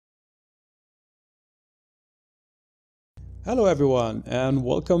Hello everyone and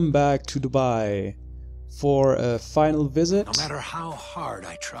welcome back to Dubai for a final visit. No matter how hard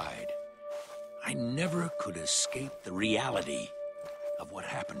I tried, I never could escape the reality of what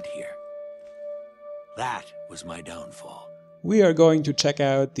happened here. That was my downfall. We are going to check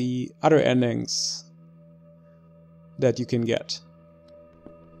out the other endings that you can get.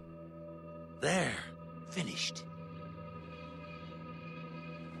 There, finished.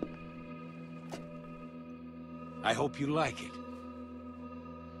 I hope you like it.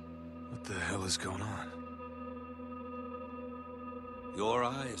 What the hell is going on? Your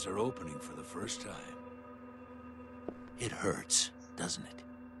eyes are opening for the first time. It hurts, doesn't it?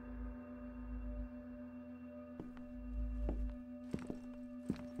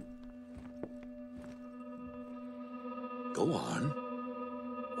 Go on.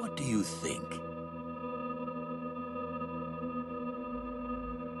 What do you think?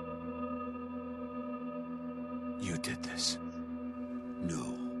 You did this.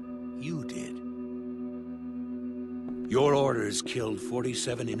 No, you did. Your orders killed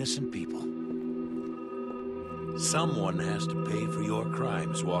 47 innocent people. Someone has to pay for your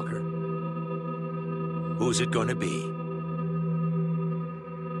crimes, Walker. Who's it gonna be?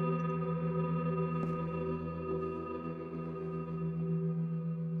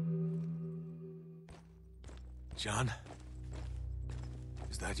 John?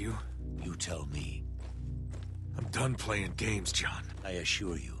 Is that you? You tell me. I'm done playing games, John. I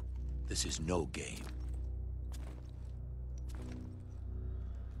assure you, this is no game.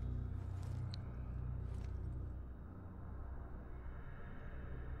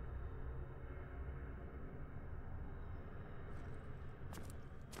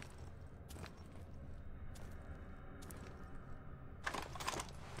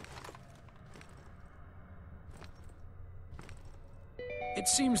 It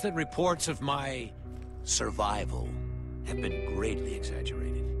seems that reports of my survival have been greatly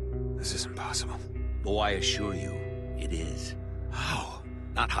exaggerated. This isn't possible. Oh, I assure you, it is. How?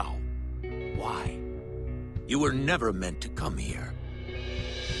 Not how. Why? You were never meant to come here.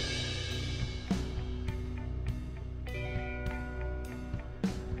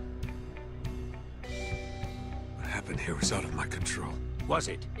 What happened here was out of my control. Was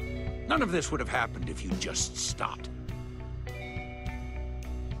it? None of this would have happened if you just stopped.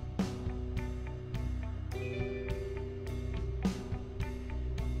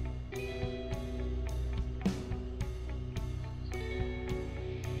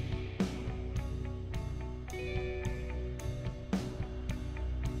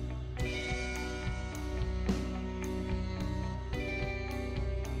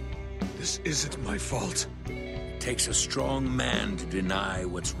 This isn't my fault. It takes a strong man to deny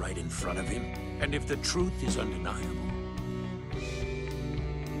what's right in front of him. And if the truth is undeniable,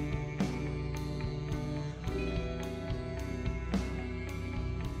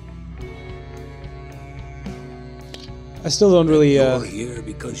 I still don't really you're here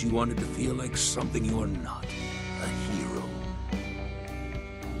because you wanted to feel like something you're not. A hero.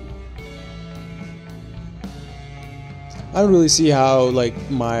 I don't really see how like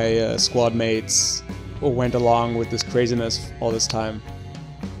my squad mates went along with this craziness all this time.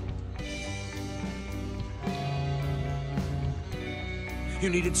 You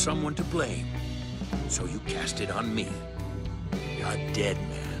needed someone to blame, so you cast it on me. You're a dead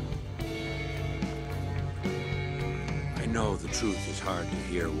man. I know the truth is hard to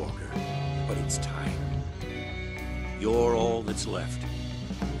hear, Walker, but it's time. You're all that's left,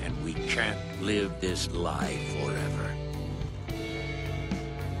 and we can't live this lie forever.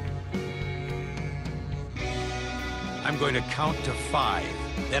 I'm going to count to 5,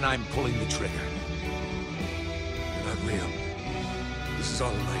 then I'm pulling the trigger. You're not real. This is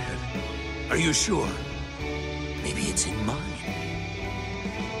all in my head. Are you sure? Maybe it's in mine.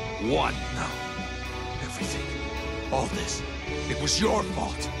 1. No. Everything. All this. It was your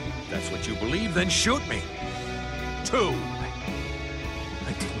fault. That's what you believe, then shoot me. 2.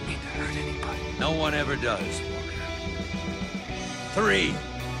 I didn't mean to hurt anybody. No one ever does, Walker. 3.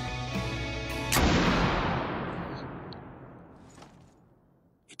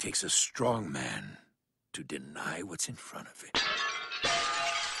 It takes a strong man to deny what's in front of him.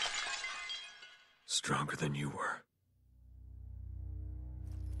 Stronger than you were.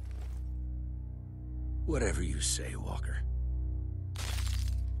 Whatever you say, Walker.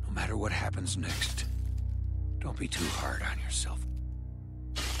 No matter what happens next, don't be too hard on yourself.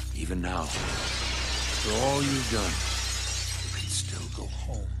 Even now, for all you've done, you can still go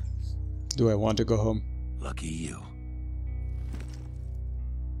home. Do I want to go home? Lucky you.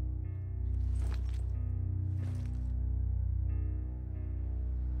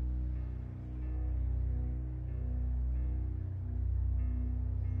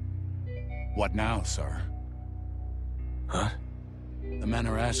 What now, sir? Huh? The men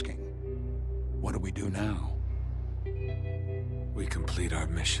are asking. What do we do now? We complete our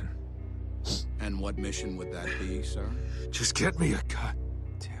mission. And what mission would that be, sir? Just get me a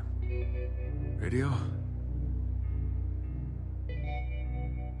goddamn radio.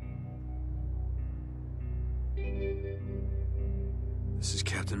 This is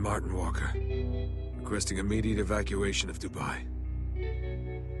Captain Martin Walker, requesting immediate evacuation of Dubai.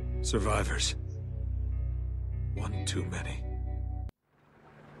 Survivors. One too many.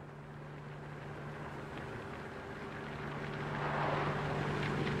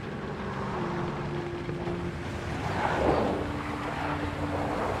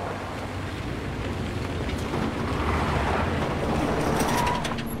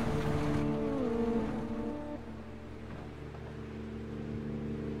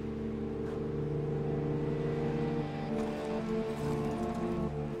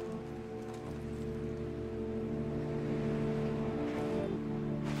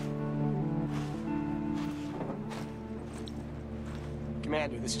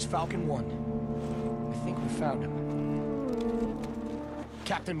 Commander, this is Falcon 1. I think we found him.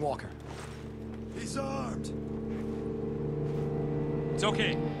 Captain Walker. He's armed. It's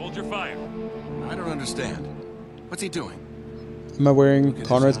okay. Hold your fire. I don't understand. What's he doing? Am I wearing Look at his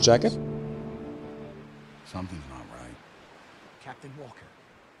Conrad's eyes. jacket? Something's not right. Captain Walker,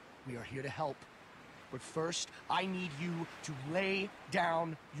 we are here to help. But first, I need you to lay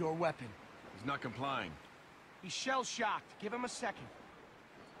down your weapon. He's not complying. He's shell-shocked. Give him a second.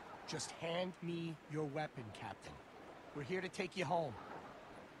 Just hand me your weapon, Captain. We're here to take you home.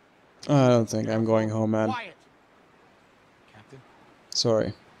 I don't think I'm going home, man. Quiet! Captain?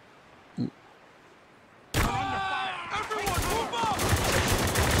 Sorry. We're under fire! Everyone, move up!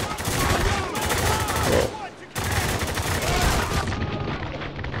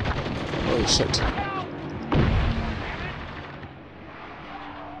 Holy shit.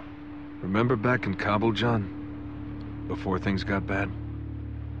 Remember back in Kabul, John? Before things got bad?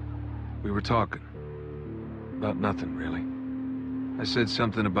 We were talking. About nothing, really. I said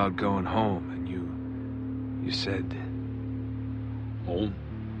something about going home, and you said... Home?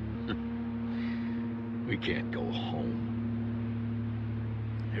 We can't go home.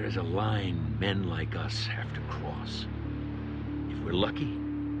 There is a line men like us have to cross. If we're lucky,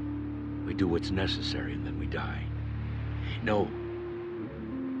 we do what's necessary and then we die. No.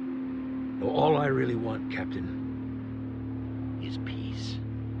 No, all I really want, Captain, is peace.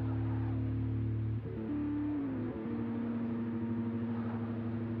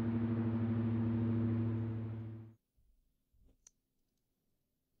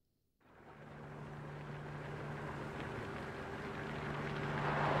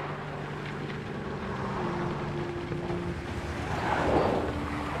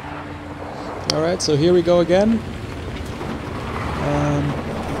 Alright, so here we go again.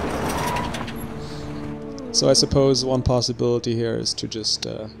 So I suppose one possibility here is to just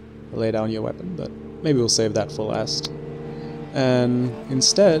lay down your weapon, but maybe we'll save that for last. And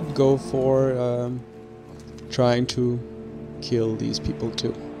instead go for trying to kill these people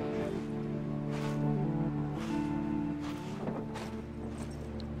too.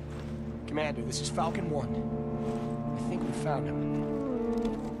 Commander, this is Falcon 1. I think we found him.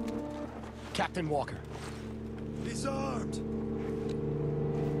 Captain Walker. He's armed!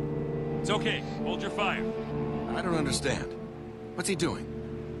 It's okay. Hold your fire. I don't understand. What's he doing?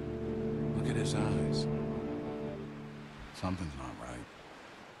 Look at his eyes. Something's not right.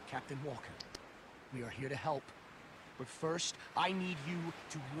 Captain Walker, we are here to help. But first, I need you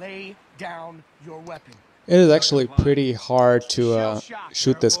to lay down your weapon. It is actually pretty hard to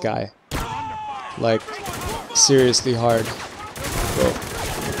shoot this guy. Like, seriously hard. Whoa.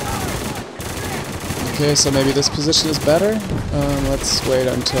 Okay, so maybe this position is better. Let's wait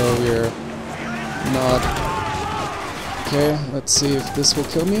until we're not... Okay, let's see if this will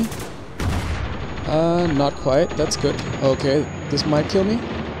kill me. Not quite. That's good. Okay, this might kill me.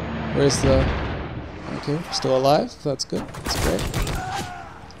 Where's the... Okay, still alive. That's good. That's great.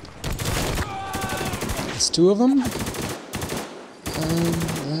 It's two of them. And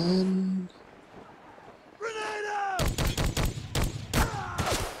then...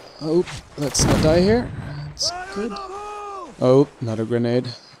 Oh, let's not die here. That's good. Oh, not a grenade.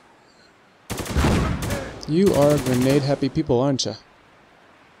 You are grenade-happy people, aren't you?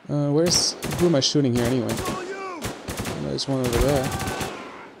 Who am I shooting here anyway? Oh, there's one over there.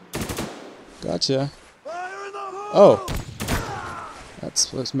 Gotcha. Oh!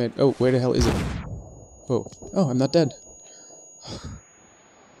 That's what's made... Oh, where the hell is it? Whoa. Oh, I'm not dead.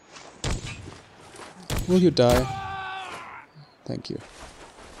 Will you die? Thank you.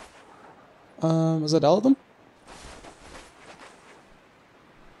 Is that all of them?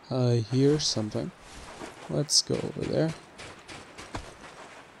 I hear something. Let's go over there.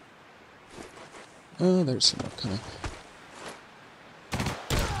 Oh, there's some more coming.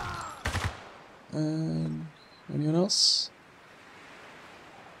 And anyone else?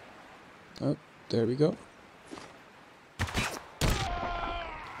 Oh, there we go.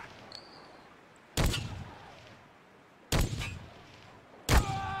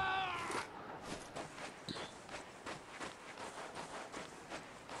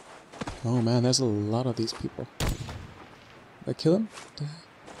 Oh man, there's a lot of these people. Did I kill him?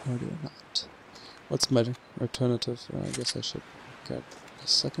 Or did I not? What's my alternative? I guess I should get a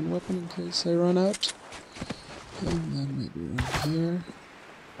second weapon in case I run out. And then maybe run here.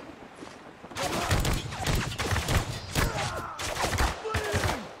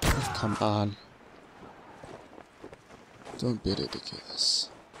 Oh, come on. Don't be ridiculous.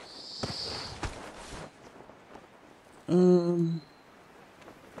 I'm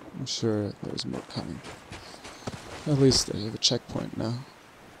sure there's more coming. At least I have a checkpoint now.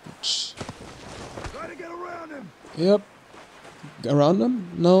 Which... Try to get around him. Yep. Around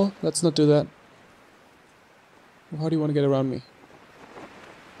him? No, let's not do that. How do you want to get around me?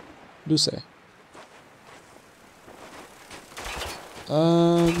 Do say.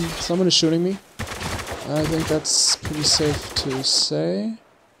 Someone is shooting me. I think that's pretty safe to say.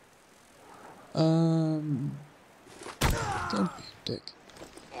 Don't be a dick.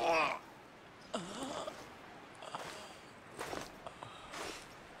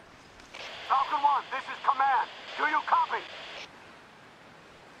 Falcon 1, this is command. Do you copy?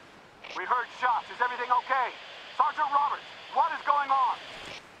 We heard shots. Is everything okay? Sergeant Roberts, what is going on?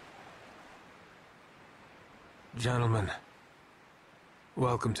 Gentlemen,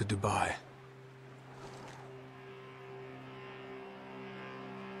 welcome to Dubai.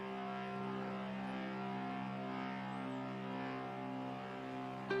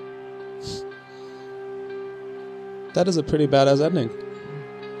 That is a pretty badass ending.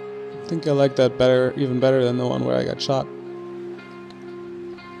 I think I like that better, even better than the one where I got shot.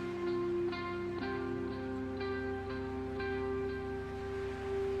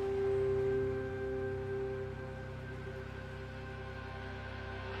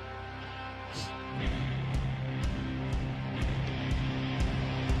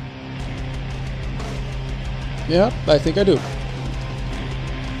 Yeah, I think I do.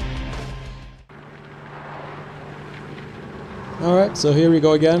 Alright, so here we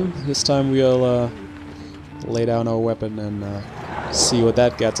go again. This time we'll lay down our weapon and see what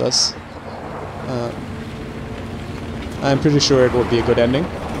that gets us. I'm pretty sure it will be a good ending.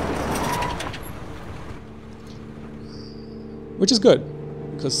 Which is good,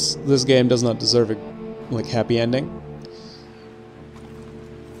 because this game does not deserve a happy ending.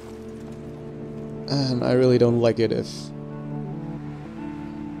 And I really don't like it if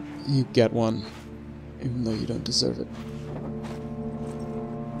you get one, even though you don't deserve it.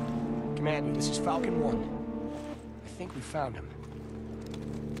 Commander, this is Falcon 1. I think we found him.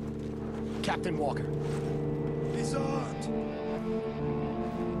 Captain Walker. He's armed.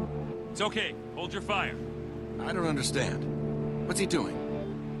 It's okay. Hold your fire. I don't understand. What's he doing?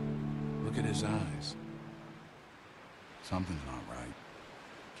 Look at his eyes. Something's not right.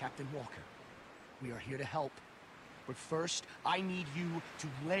 Captain Walker, we are here to help. But first, I need you to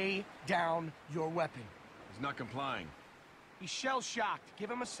lay down your weapon. He's not complying. He's shell-shocked.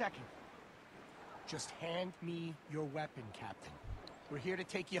 Give him a second. Just hand me your weapon, Captain. We're here to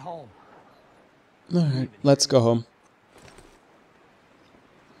take you home. Alright, let's go home.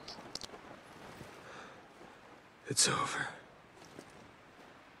 It's over.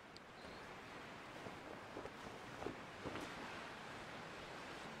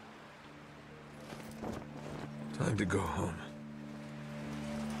 Time to go home.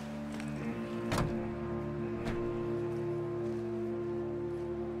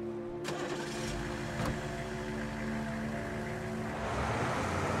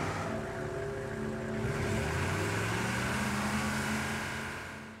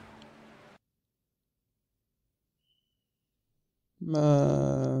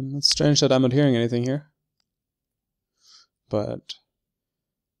 It's strange that I'm not hearing anything here. But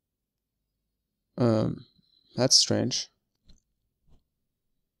that's strange.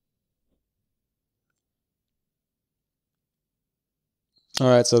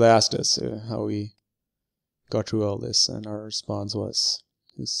 Alright, so they asked us how we got through all this, and our response was,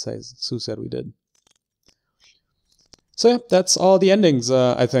 who said we did. So yeah, that's all the endings,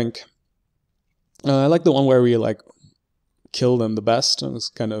 I think. I like the one where we kill them the best. It was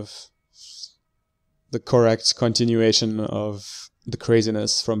kind of the correct continuation of the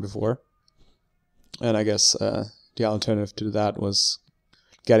craziness from before. And I guess the alternative to that was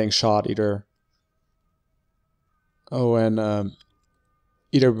getting shot either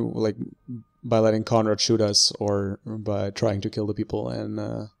either like by letting Conrad shoot us or by trying to kill the people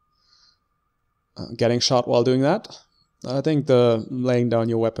and getting shot while doing that. I think the laying down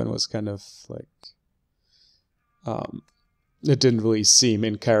your weapon was kind of like it didn't really seem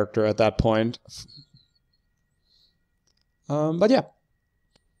in character at that point. But yeah,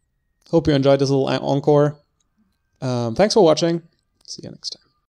 hope you enjoyed this little encore. Thanks for watching. See you next time.